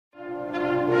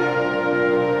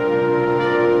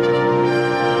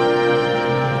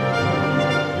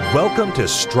Welcome to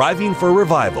Striving for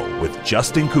Revival with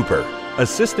Justin Cooper,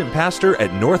 Assistant Pastor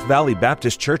at North Valley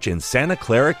Baptist Church in Santa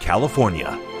Clara,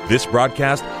 California. This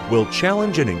broadcast will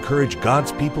challenge and encourage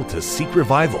God's people to seek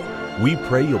revival. We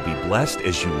pray you'll be blessed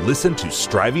as you listen to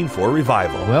Striving for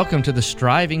Revival. Welcome to the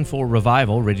Striving for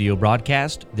Revival radio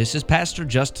broadcast. This is Pastor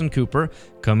Justin Cooper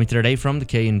coming today from the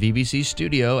KNVBC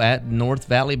studio at North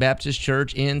Valley Baptist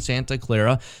Church in Santa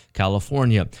Clara,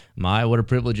 California. What a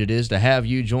privilege it is to have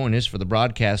you join us for the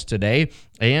broadcast today.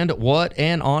 And what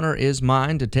an honor is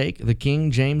mine to take the King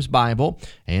James Bible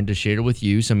and to share with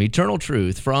you some eternal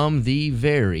truth from the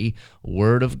very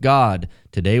Word of God.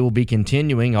 Today we'll be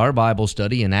continuing our Bible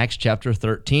study in Acts chapter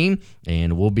 13,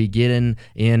 and we'll begin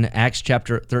in Acts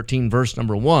chapter 13, verse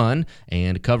number 1,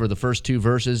 and cover the first two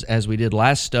verses as we did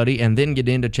last study, and then get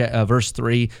into verse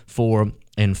 3, 4,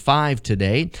 and 5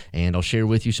 today, and I'll share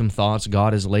with you some thoughts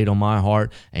God has laid on my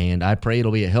heart, and I pray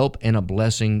it'll be a help and a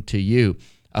blessing to you.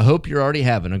 I hope you're already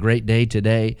having a great day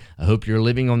today. I hope you're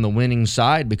living on the winning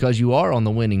side because you are on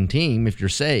the winning team if you're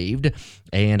saved,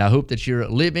 and I hope that you're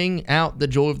living out the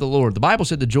joy of the Lord. The Bible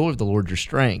said the joy of the Lord is your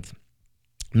strength.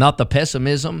 Not the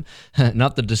pessimism,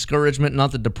 not the discouragement,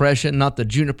 not the depression, not the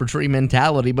juniper tree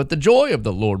mentality, but the joy of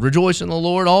the Lord. Rejoice in the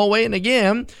Lord always, and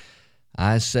again,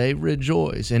 I say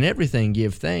rejoice. In everything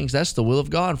give thanks. That's the will of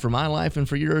God for my life and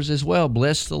for yours as well.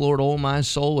 Bless the Lord, O my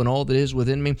soul, and all that is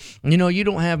within me. You know, you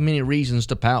don't have many reasons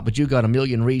to pout, but you got a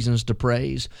million reasons to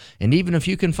praise. And even if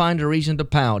you can find a reason to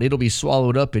pout, it'll be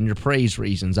swallowed up in your praise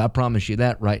reasons. I promise you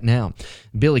that right now.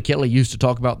 Billy Kelly used to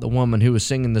talk about the woman who was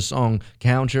singing the song,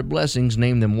 "Count your blessings,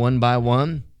 name them one by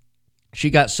one." She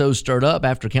got so stirred up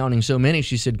after counting so many,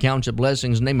 she said, "Count your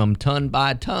blessings, name them ton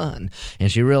by ton."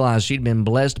 And she realized she'd been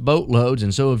blessed boatloads,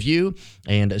 and so have you,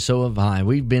 and so have I.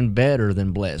 We've been better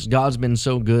than blessed. God's been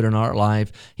so good in our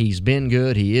life. He's been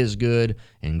good, He is good,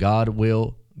 and God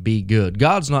will be good.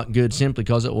 God's not good simply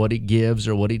because of what He gives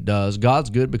or what He does. God's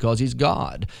good because He's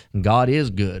God. God is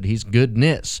good. He's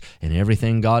goodness. And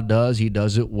everything God does, He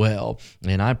does it well.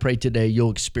 And I pray today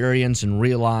you'll experience and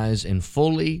realize and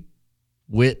fully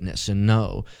witness and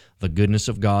know the goodness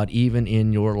of God even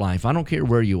in your life. I don't care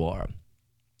where you are.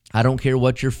 I don't care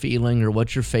what you're feeling or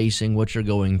what you're facing, what you're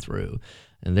going through.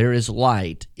 And there is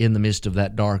light in the midst of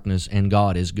that darkness, and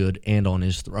God is good and on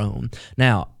His throne.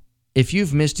 Now, if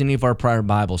you've missed any of our prior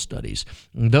Bible studies,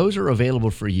 those are available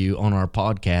for you on our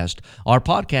podcast. Our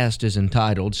podcast is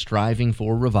entitled Striving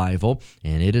for Revival,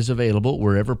 and it is available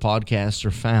wherever podcasts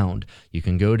are found. You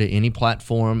can go to any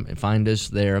platform and find us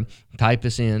there, type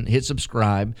us in, hit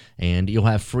subscribe, and you'll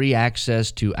have free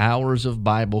access to hours of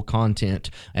Bible content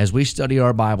as we study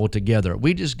our Bible together.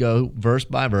 We just go verse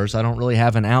by verse. I don't really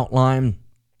have an outline.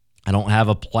 I don't have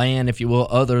a plan, if you will,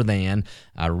 other than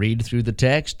I read through the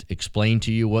text, explain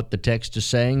to you what the text is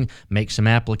saying, make some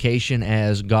application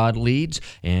as God leads,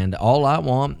 and all I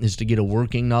want is to get a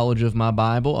working knowledge of my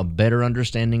Bible, a better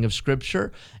understanding of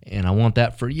Scripture, and I want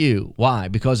that for you. Why?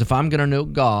 Because if I'm going to know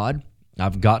God,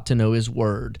 I've got to know His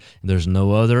Word. There's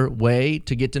no other way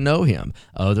to get to know Him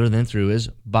other than through His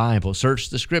Bible. Search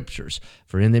the Scriptures,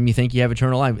 for in them you think you have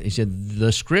eternal life. He said,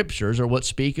 the Scriptures are what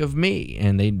speak of me,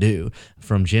 and they do.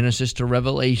 From Genesis to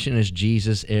Revelation is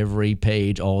Jesus every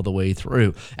page all the way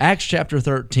through. Acts chapter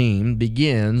 13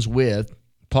 begins with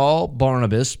Paul,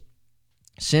 Barnabas,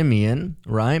 Simeon,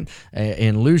 right,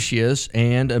 and Lucius,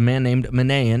 and a man named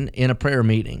Manaen in a prayer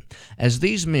meeting. As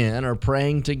these men are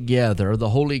praying together, the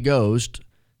Holy Ghost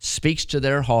speaks to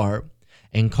their heart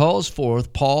and calls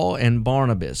forth Paul and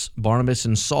Barnabas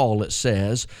and Saul, it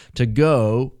says, to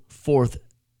go forth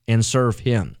and serve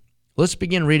Him. Let's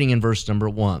begin reading in verse number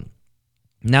 1.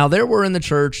 Now there were in the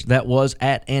church that was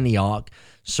at Antioch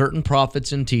certain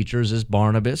prophets and teachers, as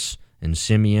Barnabas and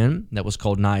Simeon, that was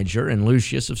called Niger, and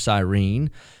Lucius of Cyrene,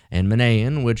 and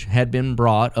Manaen, which had been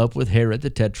brought up with Herod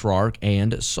the Tetrarch,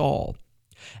 and Saul.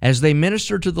 As they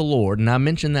ministered to the Lord, and I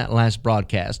mentioned that last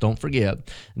broadcast, don't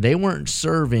forget, they weren't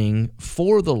serving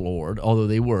for the Lord, although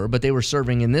they were, but they were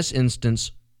serving, in this instance,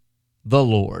 the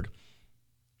Lord.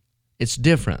 It's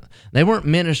different. They weren't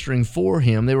ministering for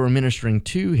Him. They were ministering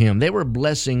to Him. They were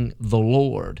blessing the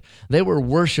Lord. They were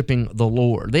worshiping the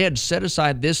Lord. They had set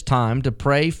aside this time to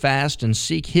pray, fast, and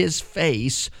seek His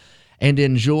face and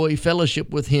enjoy fellowship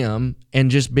with Him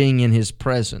and just being in His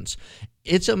presence.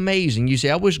 It's amazing. You say,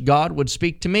 I wish God would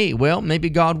speak to me. Well, maybe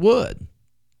God would.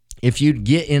 If you'd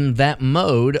get in that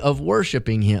mode of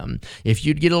worshiping Him, if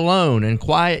you'd get alone and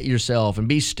quiet yourself and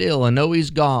be still and know He's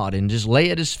God and just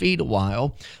lay at His feet a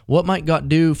while, what might God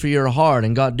do for your heart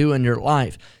and God do in your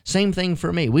life? Same thing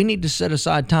for me. We need to set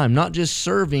aside time, not just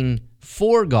serving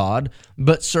for God,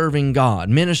 but serving God,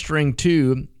 ministering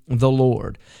to the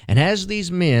Lord. And as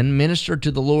these men ministered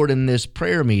to the Lord in this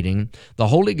prayer meeting, the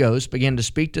Holy Ghost began to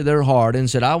speak to their heart and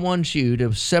said, I want you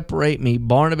to separate me,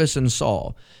 Barnabas and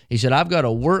Saul. He said, I've got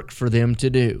a work for them to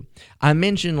do. I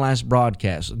mentioned last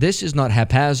broadcast, this is not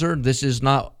haphazard. This is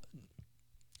not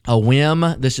a whim.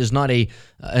 This is not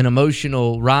an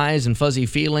emotional rise and fuzzy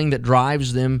feeling that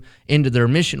drives them into their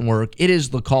mission work. It is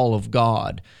the call of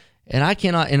God. And I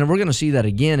cannot, and we're going to see that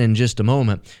again in just a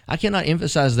moment, I cannot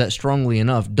emphasize that strongly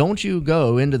enough. Don't you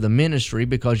go into the ministry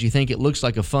because you think it looks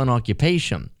like a fun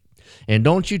occupation. And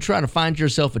don't you try to find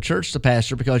yourself a church to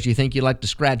pastor because you think you like to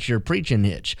scratch your preaching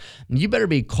itch. You better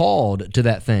be called to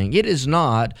that thing. It is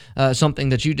not something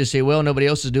that you just say, well, nobody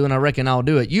else is doing, I reckon I'll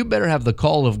do it. You better have the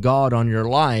call of God on your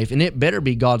life, and it better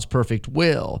be God's perfect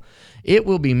will. It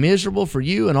will be miserable for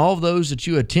you and all of those that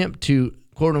you attempt to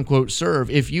quote-unquote serve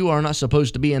if you are not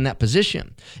supposed to be in that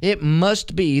position. It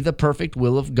must be the perfect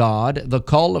will of God, the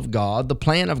call of God, the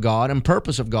plan of God, and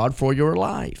purpose of God for your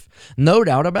life. No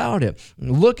doubt about it.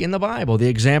 Look in the Bible. The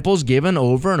examples given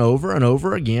over and over and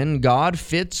over again. God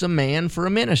fits a man for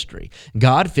a ministry.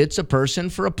 God fits a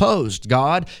person for a post.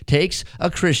 God takes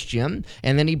a Christian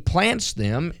and then he plants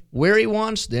them where he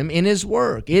wants them in his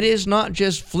work. It is not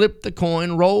just flip the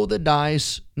coin, roll the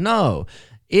dice. No,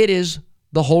 it is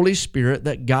the Holy Spirit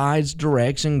that guides,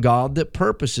 directs, and God that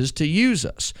purposes to use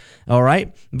us. All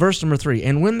right? Verse number 3,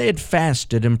 and when they had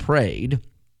fasted and prayed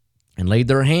and laid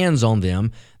their hands on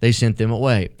them, they sent them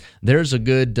away. There's a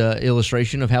good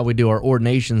illustration of how we do our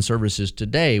ordination services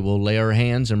today. We'll lay our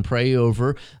hands and pray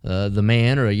over the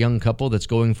man or a young couple that's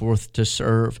going forth to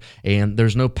serve, and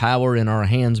there's no power in our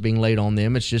hands being laid on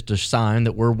them. It's just a sign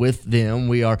that we're with them.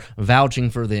 We are vouching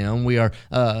for them. We are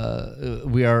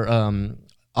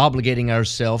obligating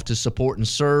ourselves to support and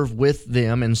serve with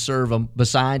them and serve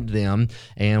beside them,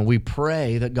 and we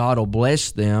pray that God will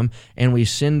bless them, and we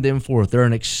send them forth. They're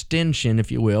an extension, if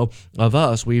you will, of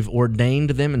us. We've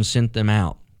ordained them and sent them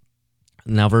out.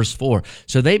 Now, verse 4,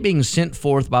 so they being sent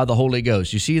forth by the Holy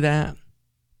Ghost. You see that?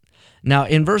 Now,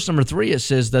 in verse number 3, it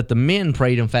says that the men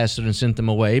prayed and fasted and sent them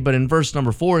away, but in verse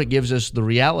number 4, it gives us the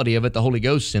reality of it. The Holy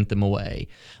Ghost sent them away.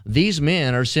 These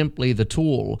men are simply the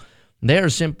tool. They are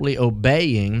simply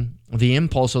obeying the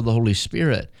impulse of the Holy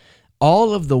Spirit.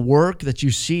 All of the work that you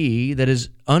see that is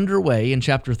underway in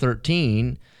chapter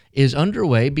 13 is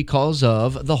underway because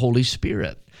of the Holy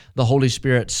Spirit. The Holy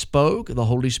Spirit spoke, the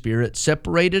Holy Spirit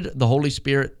separated, the Holy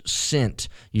Spirit sent.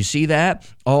 You see that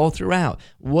all throughout.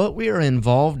 What we are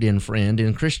involved in, friend,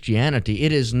 in Christianity,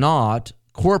 it is not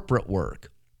corporate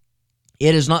work.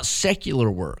 It is not secular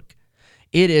work.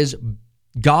 It is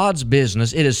God's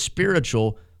business. It is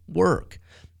spiritual work.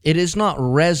 It is not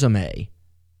resume.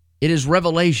 It is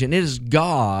revelation. It is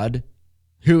God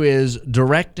who is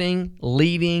directing,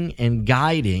 leading, and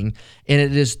guiding, and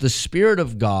it is the Spirit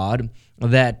of God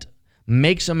that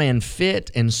makes a man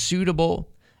fit and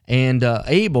suitable and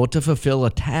able to fulfill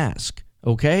a task.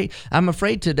 Okay? I'm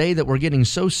afraid today that we're getting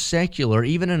so secular,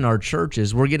 even in our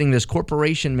churches, we're getting this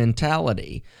corporation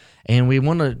mentality, and we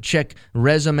want to check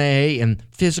resume and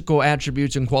physical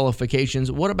attributes and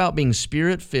qualifications. What about being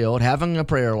Spirit-filled, having a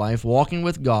prayer life, walking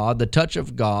with God, the touch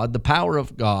of God, the power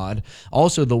of God,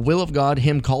 also the will of God,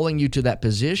 Him calling you to that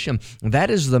position?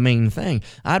 That is the main thing.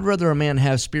 I'd rather a man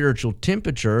have spiritual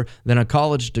temperature than a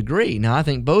college degree. Now, I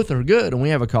think both are good, and we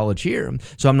have a college here,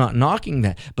 so I'm not knocking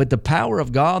that. But the power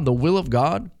of God, the will of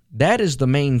God, that is the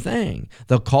main thing,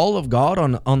 the call of God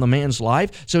on the man's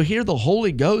life. So here the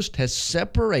Holy Ghost has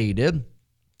separated,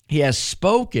 He has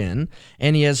spoken,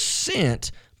 and He has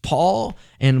sent Paul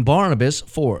and Barnabas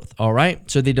forth. All right?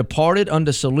 So they departed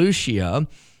unto Seleucia,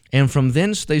 and from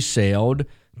thence they sailed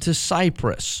to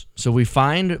Cyprus. So we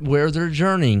find where they're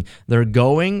journeying. They're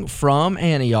going from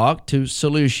Antioch to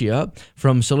Seleucia,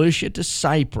 from Seleucia to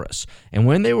Cyprus. And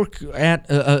when they were at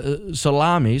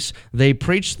Salamis, they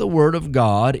preached the word of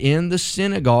God in the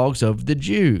synagogues of the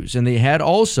Jews. And they had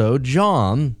also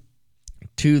John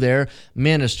to their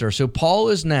minister. So Paul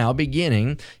is now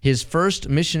beginning his first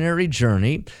missionary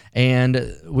journey,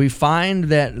 and we find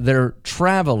that they're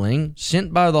traveling,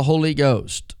 sent by the Holy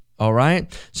Ghost. All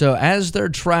right? So as they're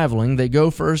traveling, they go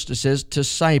first, it says, to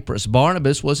Cyprus.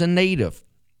 Barnabas was a native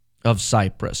of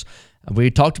Cyprus.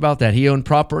 We talked about that. He owned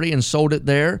property and sold it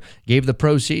there, gave the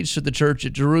proceeds to the church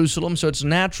at Jerusalem, so it's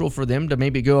natural for them to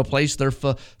maybe go a place they're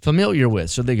familiar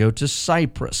with. So they go to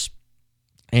Cyprus,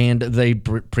 and they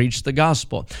preach the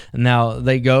gospel. Now,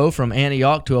 they go from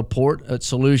Antioch to a port at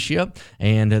Seleucia,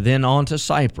 and then on to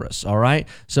Cyprus, all right?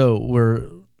 So we're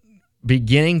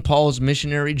beginning Paul's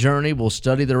missionary journey. We'll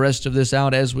study the rest of this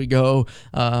out as we go,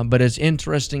 but it's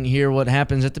interesting here what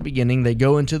happens at the beginning. They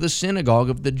go into the synagogue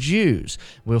of the Jews.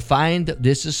 We'll find that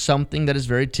this is something that is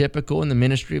very typical in the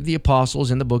ministry of the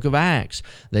apostles in the book of Acts.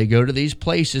 They go to these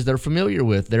places they're familiar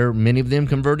with. Many of them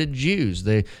converted Jews.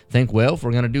 They think, well, if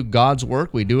we're going to do God's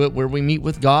work, we do it where we meet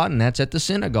with God, and that's at the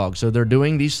synagogue. So they're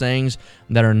doing these things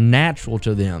that are natural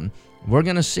to them. We're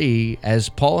going to see, as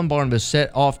Paul and Barnabas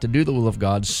set off to do the will of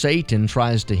God, Satan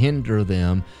tries to hinder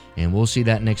them, and we'll see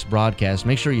that next broadcast.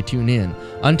 Make sure you tune in.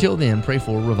 Until then, pray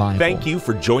for revival. Thank you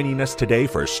for joining us today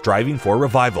for Striving for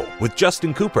Revival with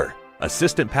Justin Cooper,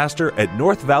 Assistant Pastor at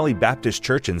North Valley Baptist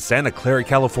Church in Santa Clara,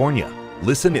 California.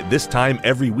 Listen at this time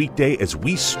every weekday as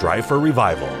we strive for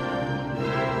revival.